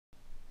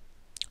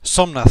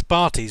Somnath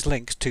Bharti's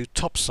link to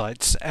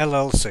TopSites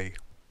LLC.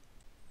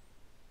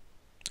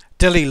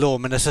 Delhi Law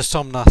Minister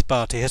Somnath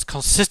Bharti has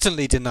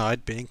consistently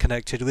denied being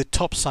connected with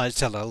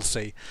TopSites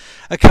LLC,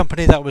 a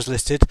company that was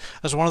listed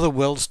as one of the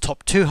world's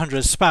top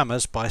 200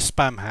 spammers by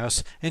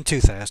Spamhaus in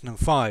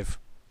 2005.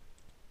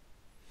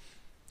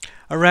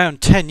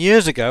 Around 10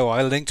 years ago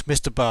I linked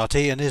Mr.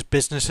 Bharti and his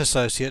business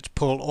associate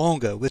Paul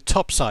Aunger with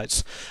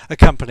TopSites, a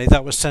company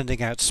that was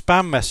sending out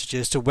spam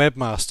messages to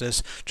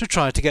webmasters to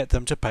try to get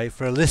them to pay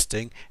for a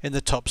listing in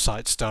the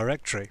TopSites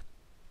directory.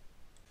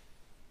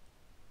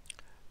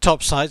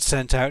 TopSites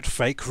sent out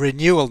fake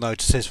renewal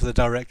notices for the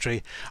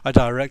directory, a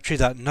directory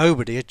that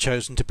nobody had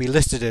chosen to be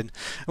listed in,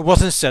 and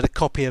was instead a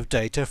copy of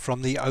data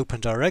from the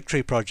Open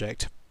Directory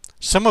project.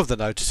 Some of the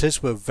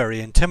notices were very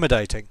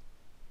intimidating.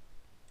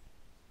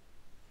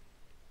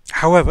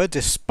 However,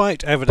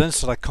 despite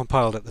evidence that I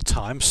compiled at the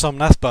time,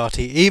 Somnath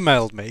Bharti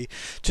emailed me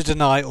to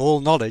deny all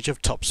knowledge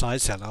of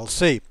TopSites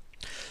LLC.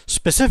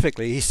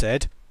 Specifically, he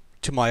said,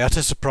 "To my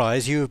utter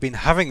surprise, you have been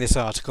having this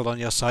article on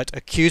your site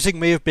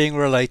accusing me of being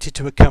related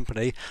to a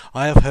company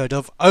I have heard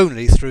of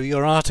only through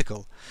your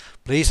article.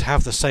 Please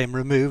have the same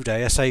removed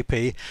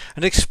ASAP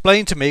and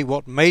explain to me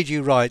what made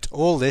you write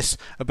all this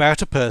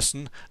about a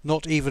person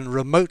not even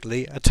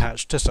remotely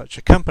attached to such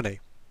a company."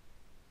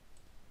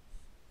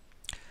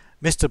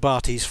 Mr.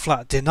 Bharti's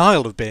flat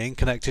denial of being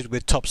connected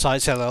with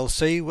TopSites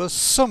LLC was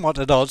somewhat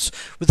at odds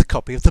with the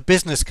copy of the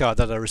business card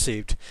that I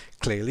received,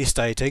 clearly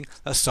stating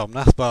that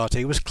Somnath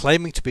Bharti was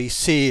claiming to be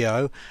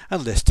CEO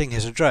and listing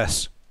his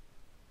address.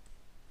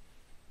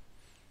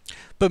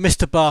 But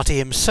Mr. Bharti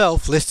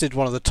himself listed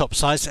one of the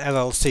TopSites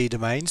LLC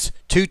domains,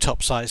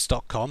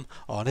 2topsites.com,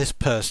 on his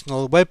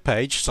personal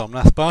webpage,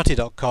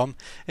 somnathbharti.com,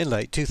 in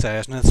late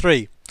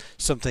 2003.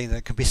 Something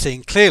that can be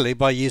seen clearly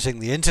by using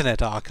the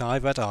Internet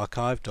Archive at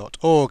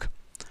archive.org.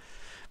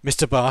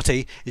 Mr.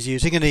 Bharti is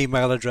using an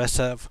email address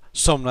of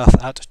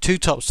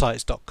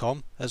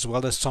somnath@2topsites.com as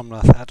well as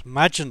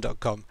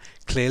somnath@magen.com,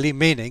 clearly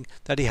meaning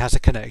that he has a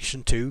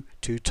connection to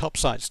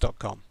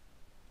 2topsites.com.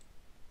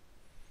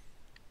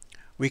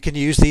 We can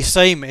use the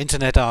same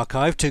Internet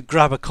Archive to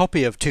grab a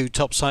copy of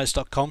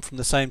 2topsites.com from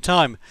the same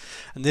time,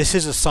 and this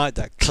is a site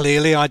that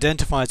clearly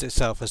identifies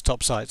itself as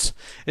TopSites.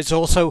 It's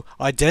also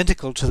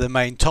identical to the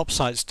main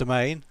TopSites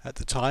domain at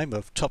the time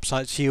of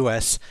TopSites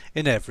US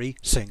in every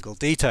single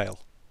detail.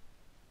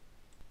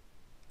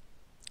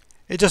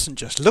 It doesn't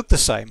just look the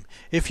same.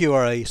 If you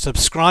are a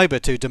subscriber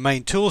to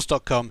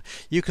DomainTools.com,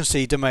 you can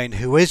see domain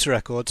whois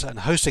records and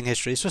hosting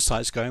histories for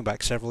sites going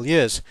back several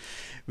years.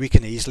 We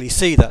can easily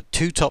see that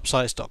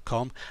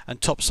 2topsites.com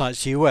and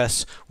TopSites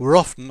US were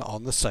often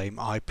on the same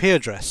IP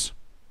address.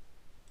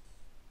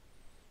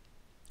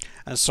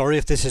 And sorry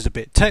if this is a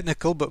bit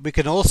technical, but we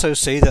can also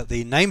see that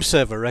the name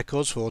server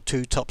records for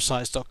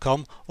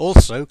 2topsites.com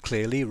also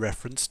clearly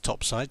reference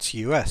TopSites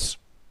US.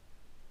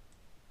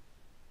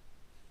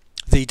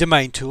 The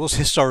Domain Tools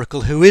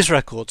historical whois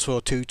records for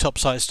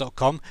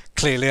 2topsites.com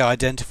clearly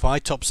identify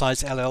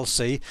TopSites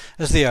LLC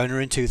as the owner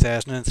in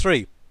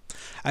 2003.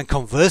 And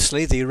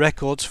conversely, the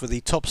records for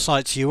the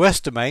TopSites US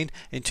domain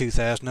in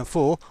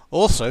 2004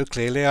 also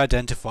clearly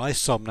identify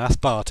Somnath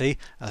Bharti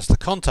as the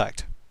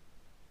contact.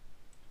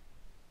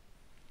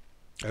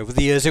 Over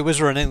the years it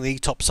was running, the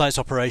TopSites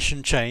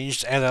operation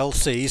changed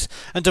LLCs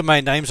and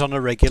domain names on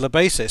a regular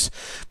basis,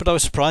 but I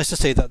was surprised to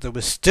see that there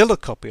was still a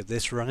copy of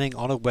this running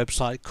on a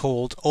website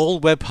called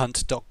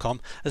allwebhunt.com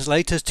as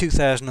late as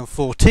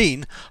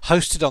 2014,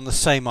 hosted on the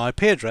same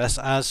IP address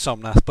as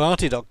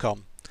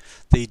somnathbharti.com.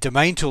 The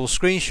Domain Tools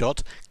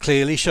screenshot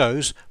clearly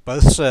shows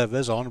both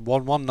servers on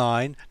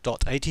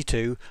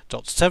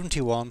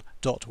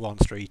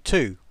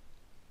 119.82.71.132.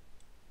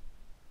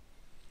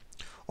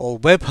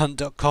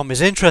 Allwebhunt.com is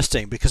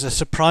interesting because a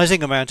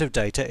surprising amount of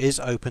data is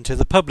open to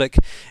the public,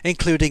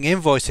 including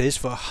invoices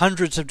for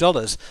hundreds of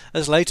dollars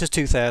as late as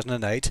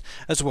 2008,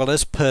 as well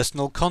as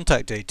personal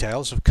contact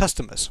details of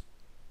customers.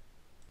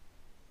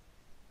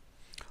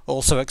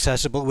 Also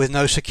accessible with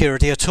no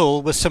security at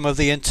all was some of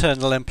the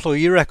internal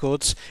employee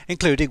records,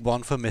 including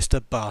one for Mr.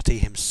 Bharti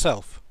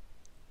himself.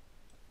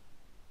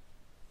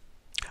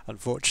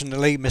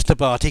 Unfortunately, Mr.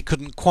 Bharti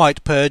couldn't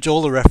quite purge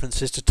all the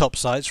references to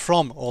TopSites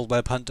from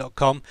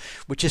allwebhunt.com,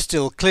 which is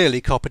still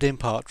clearly copied in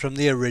part from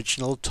the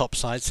original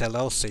TopSites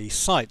LLC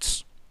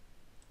sites.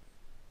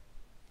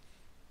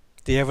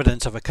 The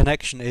evidence of a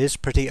connection is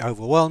pretty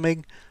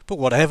overwhelming, but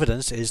what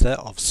evidence is there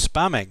of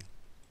spamming?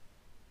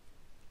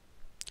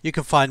 You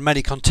can find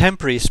many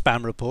contemporary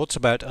spam reports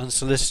about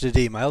unsolicited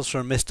emails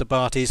from Mr.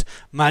 Bharti's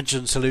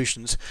Magen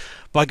solutions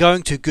by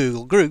going to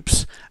Google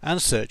Groups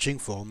and searching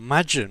for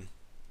Magen.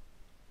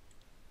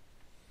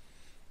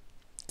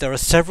 There are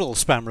several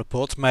spam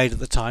reports made at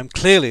the time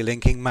clearly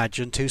linking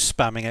Magen to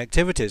spamming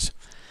activities.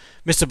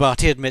 Mr.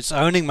 Bharti admits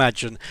owning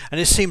Magen,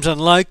 and it seems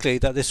unlikely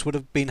that this would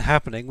have been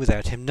happening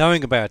without him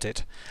knowing about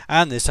it,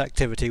 and this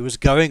activity was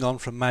going on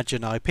from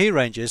Magen IP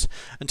ranges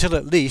until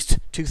at least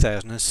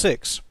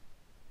 2006.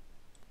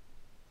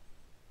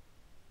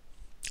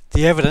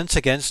 The evidence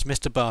against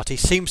Mr. Bharti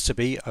seems to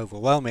be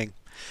overwhelming,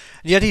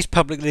 and yet he's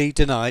publicly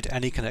denied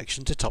any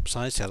connection to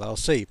TopSites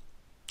LLC.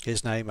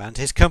 His name and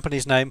his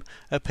company's name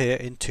appear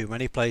in too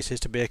many places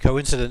to be a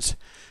coincidence,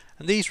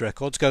 and these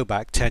records go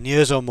back 10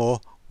 years or more,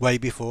 way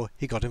before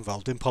he got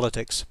involved in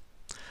politics.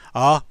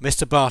 Are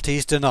Mr.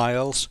 Bharti's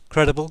denials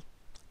credible?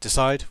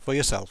 Decide for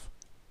yourself.